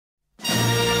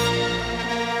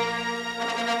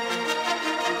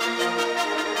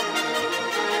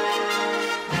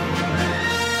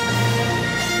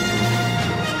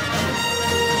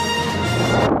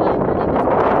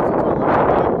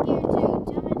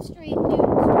demonstrate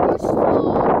Newton's first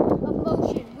law of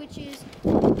motion, which is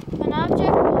an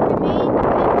object will remain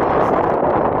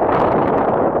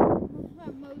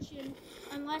in motion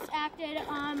unless acted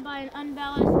on by an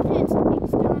unbalanced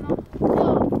external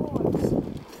force.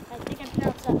 I think I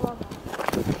pronounced that wrong.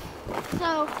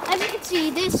 So, as you can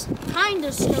see, this kind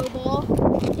of snowball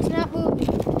is not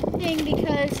moving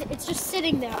because it's just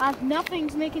sitting there.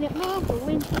 Nothing's making it move. The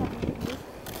wind's not making it move.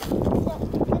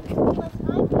 Unless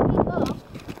I pick it up.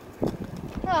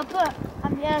 Oh, but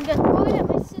I'm just throwing at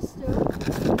my sister,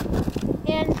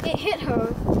 and it hit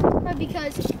her.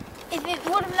 Because if it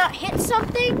would have not hit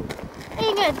something,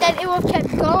 then it would have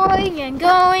kept going and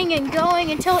going and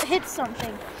going until it hit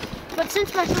something. But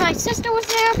since my sister was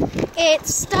there, it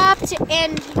stopped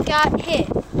and got hit.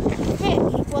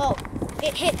 Well,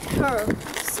 it hit her,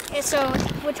 so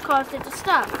which caused it to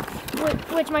stop.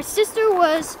 Which my sister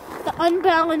was the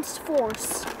unbalanced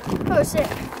force,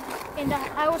 and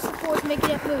I was the force making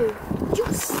it move. Would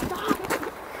you stop?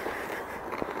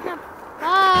 No.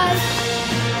 Bye.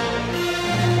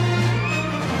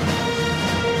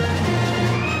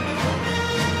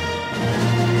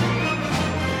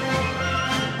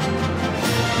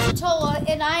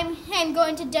 And I'm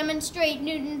going to demonstrate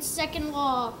Newton's second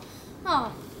law.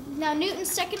 Now Newton's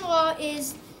second law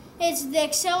is the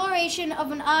acceleration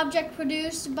of an object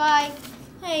produced by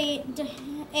a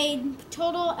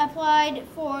total applied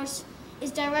force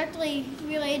is directly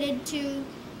related to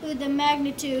the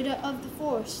magnitude of the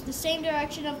force, the same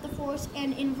direction of the force,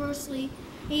 and inversely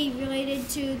related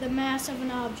to the mass of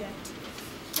an object.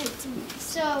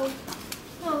 So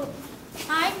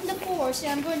I'm the force,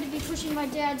 and I'm going to be pushing my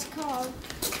dad's car.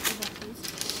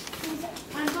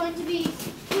 I'm going to be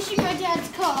pushing my dad's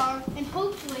car, and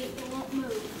hopefully it won't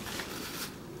move.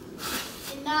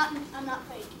 And I'm not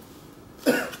faking.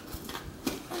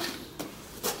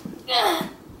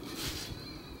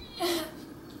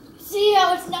 See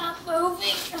how it's not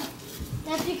moving?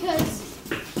 That's because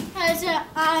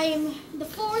I'm the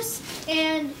force,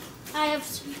 and I have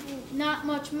not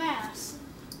much mass.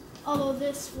 Although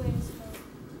this weighs,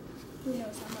 who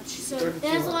knows how much. So it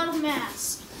has a lot of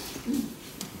mass.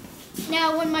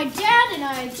 Now, when my dad and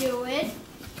I do it,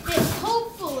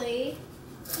 hopefully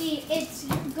it's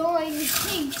going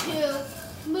to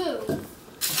move.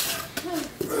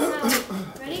 Now,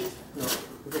 ready? No.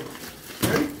 Okay.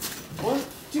 Ready? 1,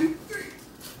 2, 3.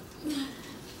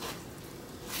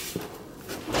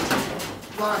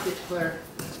 Lock it, Claire.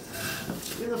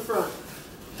 In the front.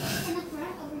 In the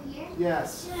front, over here?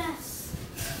 Yes. Yes.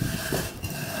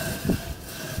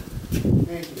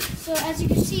 Thank you. So as you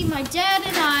can see, my dad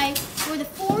and I were the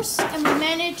force, and we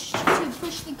managed to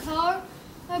push the car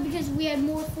because we had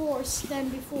more force than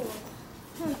before.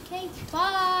 Okay,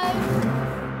 bye.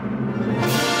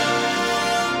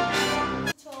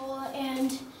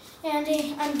 And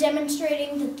I'm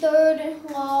demonstrating the third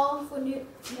law for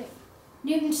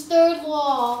Newton's third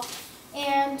law,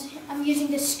 and I'm using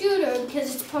the scooter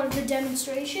because it's part of the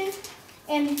demonstration.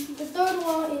 And the third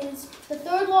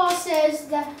law says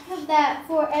that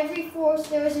for every force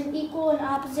there is an equal and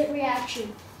opposite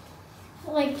reaction.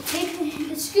 Like take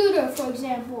the scooter for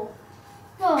example.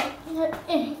 Well,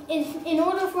 in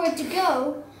order for it to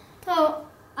go,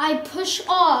 I push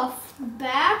off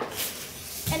back,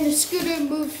 and the scooter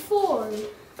moves forward.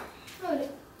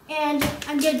 And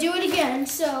I'm gonna do it again.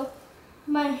 So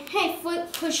my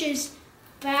foot pushes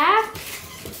back,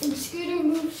 and the scooter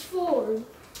moves forward.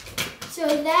 So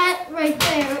that right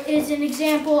there is an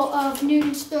example of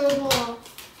Newton's third law.